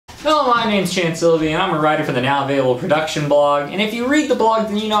Hello, my name's Chance Sylvie, and I'm a writer for the Now Available Production blog. And if you read the blog,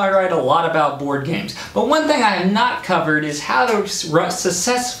 then you know I write a lot about board games. But one thing I have not covered is how to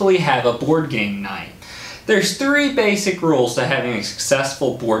successfully have a board game night. There's 3 basic rules to having a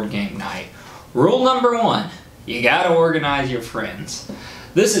successful board game night. Rule number 1, you gotta organize your friends.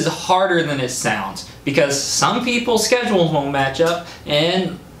 This is harder than it sounds because some people's schedules won't match up,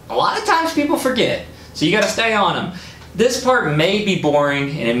 and a lot of times people forget. So you gotta stay on them. This part may be boring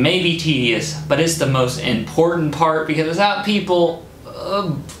and it may be tedious, but it's the most important part because without people,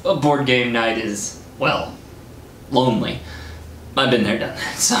 a board game night is, well, lonely. I've been there, done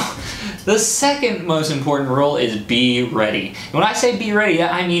that. So, the second most important rule is be ready. And when I say be ready,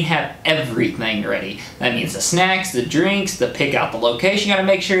 I mean have everything ready. That means the snacks, the drinks, the pick out the location. You gotta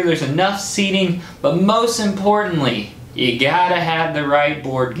make sure there's enough seating, but most importantly, you gotta have the right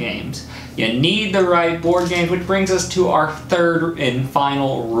board games. You need the right board games, which brings us to our third and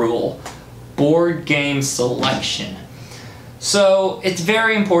final rule, board game selection. So it's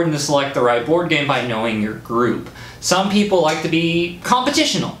very important to select the right board game by knowing your group. Some people like to be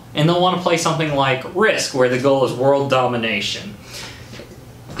competitional, and they'll want to play something like Risk, where the goal is world domination.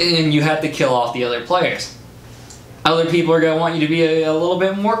 And you have to kill off the other players. Other people are going to want you to be a little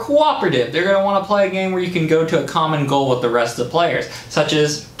bit more cooperative. They're going to want to play a game where you can go to a common goal with the rest of the players, such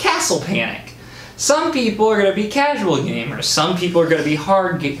as Castle Panic. Some people are going to be casual gamers. Some people are going to be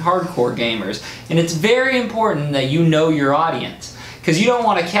hardcore gamers. And it's very important that you know your audience. Because you don't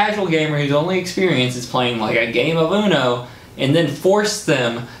want a casual gamer whose only experience is playing like a game of Uno and then force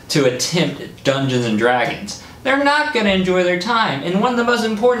them to attempt Dungeons and Dragons. They're not going to enjoy their time, and one of the most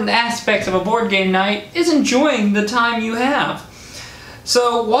important aspects of a board game night is enjoying the time you have.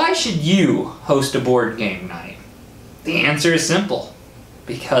 So why should you host a board game night? The answer is simple,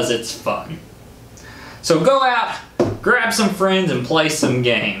 because it's fun. So go out, grab some friends, and play some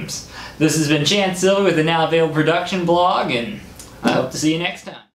games. This has been Chance Sylvie with the Now Available Production blog, and I hope to see you next time.